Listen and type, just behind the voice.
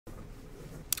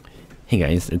Hey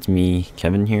guys, it's me,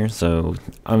 Kevin here. So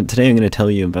today I'm going to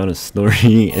tell you about a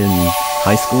story in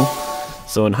high school.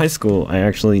 So in high school,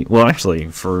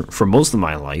 for most of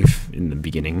my life in the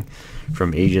beginning,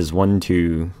 from ages 1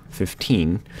 to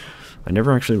 15, I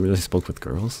never actually really spoke with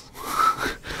girls.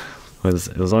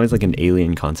 It was always like an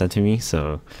alien concept to me.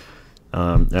 So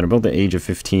at about the age of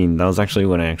 15, that was actually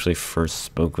when I actually first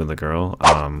spoke with a girl.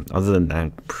 Other than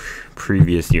that,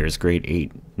 previous years, grade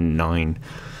 8 and 9,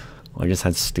 I just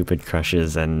had stupid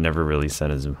crushes and never really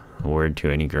said a word to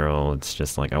any girl. It's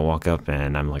just like I walk up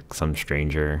and I'm like some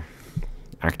stranger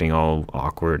acting all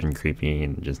awkward and creepy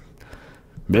and just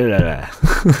blah, blah, blah.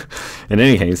 In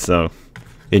any case, so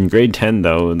in grade 10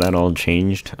 though, that all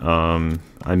changed.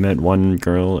 I met one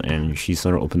girl and she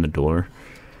sort of opened the door.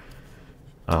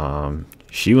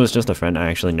 She was just a friend. I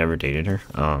actually never dated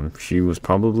her. She was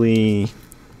probably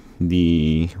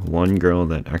the one girl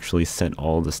that actually set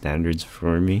all the standards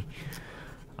for me.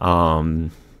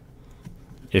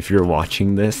 If you're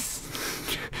watching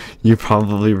this, you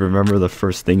probably remember the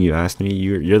first thing you asked me.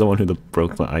 You're the one who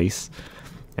broke the ice,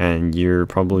 and you're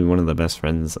probably one of the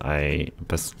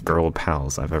best girl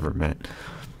pals I've ever met.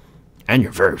 And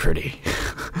you're very pretty.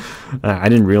 I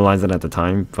didn't realize it at the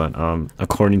time, but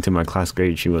according to my class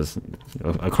grade, she was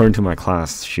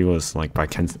like by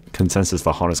consensus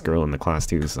the hottest girl in the class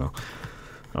too. So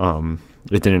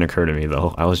it didn't occur to me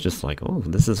though. I was just like, oh,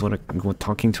 this is what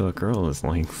talking to a girl is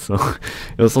like. So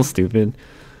it was so stupid.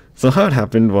 So how it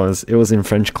happened was, it was in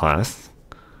French class,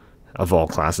 of all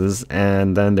classes,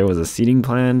 and then there was a seating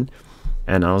plan.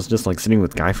 And I was just like sitting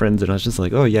with guy friends, and I was just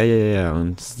like, oh yeah.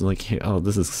 And it's like, oh,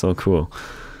 this is so cool.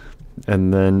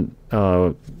 And then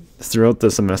throughout the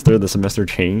semester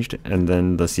changed, and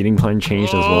then the seating plan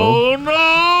changed as well. Oh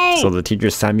no! So the teacher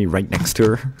sat me right next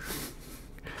to her.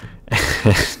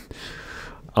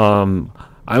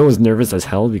 I was nervous as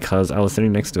hell because I was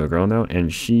sitting next to a girl now,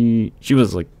 and she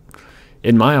was like,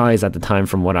 in my eyes at the time,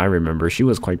 from what I remember, she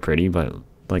was quite pretty, but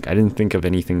like I didn't think of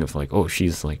anything of like, oh,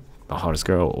 she's like the hottest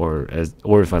girl, or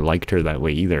if I liked her that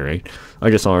way either, right? I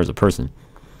just saw her as a person,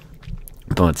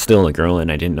 but still a girl,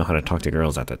 and I didn't know how to talk to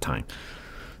girls at that time.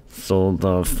 So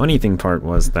the funny thing part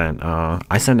was that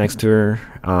I sat next to her,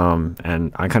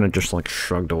 and I kind of just like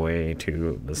shrugged away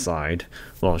to the side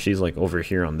while she's like over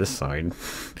here on this side,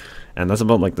 and that's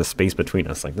about like the space between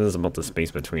us. Like, this is about the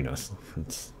space between us.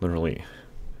 It's literally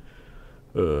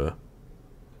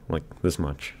like this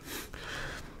much.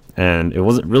 And it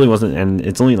wasn't, and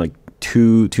it's only like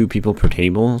two people per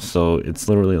table, so it's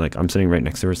literally like I'm sitting right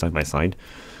next to her side by side,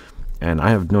 and I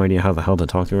have no idea how the hell to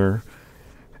talk to her.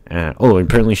 And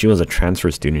apparently she was a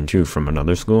transfer student too from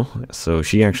another school, so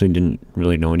she actually didn't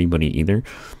really know anybody either.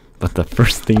 But the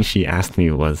first thing she asked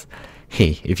me was,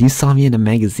 hey, if you saw me in a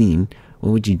magazine,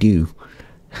 what would you do?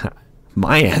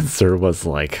 My answer was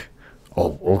like,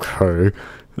 oh, okay.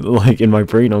 Like in my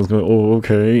brain I was going, oh,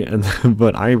 okay, and then,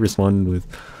 but I responded with,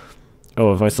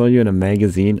 oh, if I saw you in a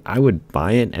magazine, I would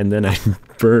buy it and then I'd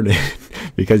burn it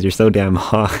because you're so damn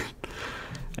hot.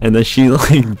 And then she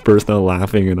like burst out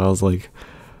laughing, and I was like,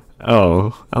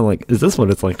 oh, I'm like, is this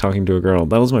what it's like talking to a girl?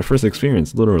 That was my first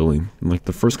experience, literally. Like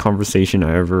the first conversation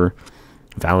I ever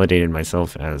validated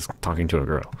myself as talking to a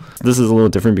girl. This is a little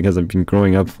different because I've been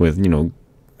growing up with,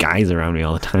 guys around me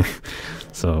all the time.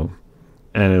 So,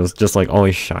 and it was just like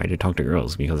always shy to talk to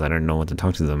girls because I didn't know what to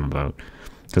talk to them about.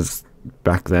 Because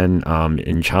back then,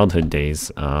 in childhood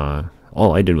days,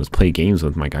 all I did was play games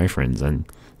with my guy friends, and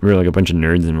we were like a bunch of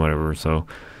nerds and whatever. So,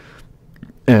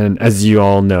 and as you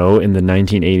all know, in the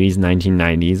 1980s,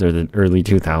 1990s, or the early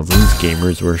 2000s,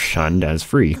 gamers were shunned as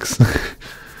freaks.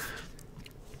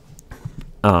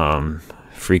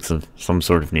 Freaks of some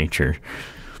sort of nature.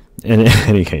 In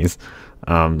any case,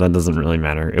 that doesn't really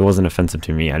matter. It wasn't offensive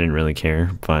to me. I didn't really care.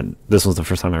 But this was the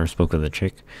first time I ever spoke with a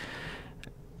chick.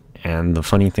 And the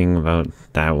funny thing about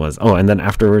that was, and then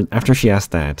after she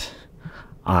asked that,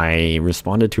 I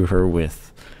responded to her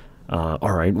with,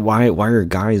 all right, why are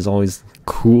guys always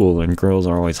cool and girls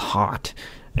are always hot?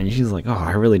 And she's like, oh,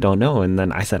 I really don't know. And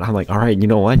then I'm like, all right, you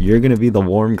know what? You're going to be the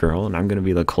warm girl and I'm going to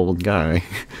be the cold guy.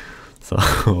 So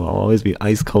I'll always be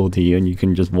ice cold to you and you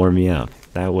can just warm me up.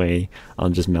 That way I'll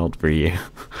just melt for you.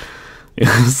 It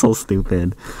was so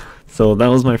stupid. So that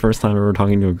was my first time ever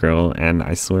talking to a girl, and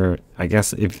I swear, I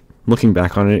guess if looking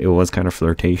back on it, it was kind of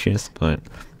flirtatious, but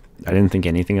I didn't think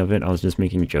anything of it. I was just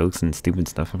making jokes and stupid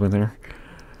stuff with her.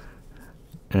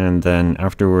 And then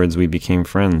afterwards we became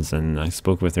friends, and I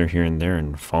spoke with her here and there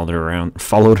and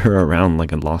followed her around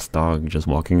like a lost dog, just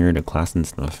walking her to class and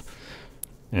stuff.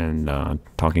 And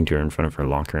talking to her in front of her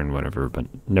locker and whatever, but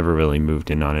never really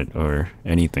moved in on it or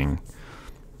anything.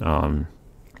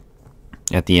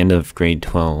 At the end of grade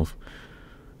 12,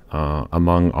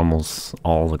 among almost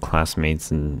all the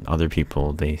classmates and other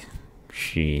people,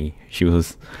 she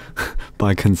was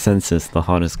by consensus the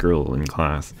hottest girl in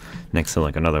class, next to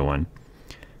like another one.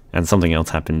 And something else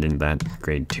happened in that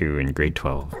grade 2 and grade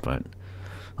 12, but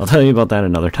I'll tell you about that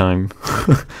another time.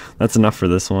 That's enough for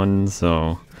this one,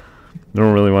 so I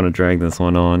don't really want to drag this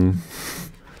one on.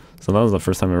 So that was the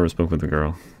first time I ever spoke with a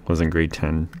girl. Was in grade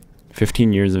 10,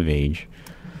 15 years of age.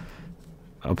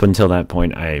 Up until that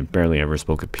point, I barely ever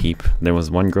spoke a peep. There was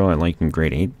one girl I liked in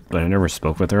grade 8, but I never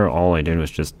spoke with her. All I did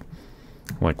was just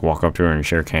like walk up to her and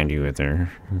share candy with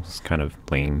her. It was kind of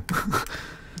lame.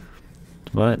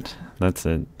 But that's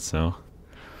it. So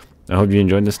I hope you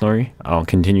enjoyed the story. I'll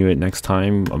continue it next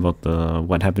time about the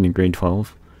what happened in grade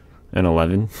 12 and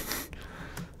 11.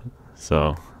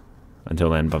 So until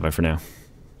then, bye bye for now.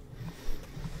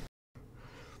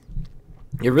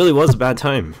 It really was a bad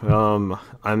time.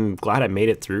 I'm glad I made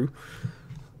it through.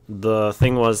 The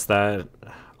thing was that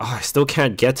I still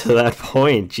can't get to that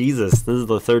point. Jesus, this is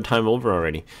the third time over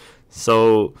already.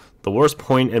 So the worst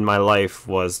point in my life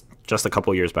was just a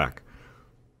couple years back.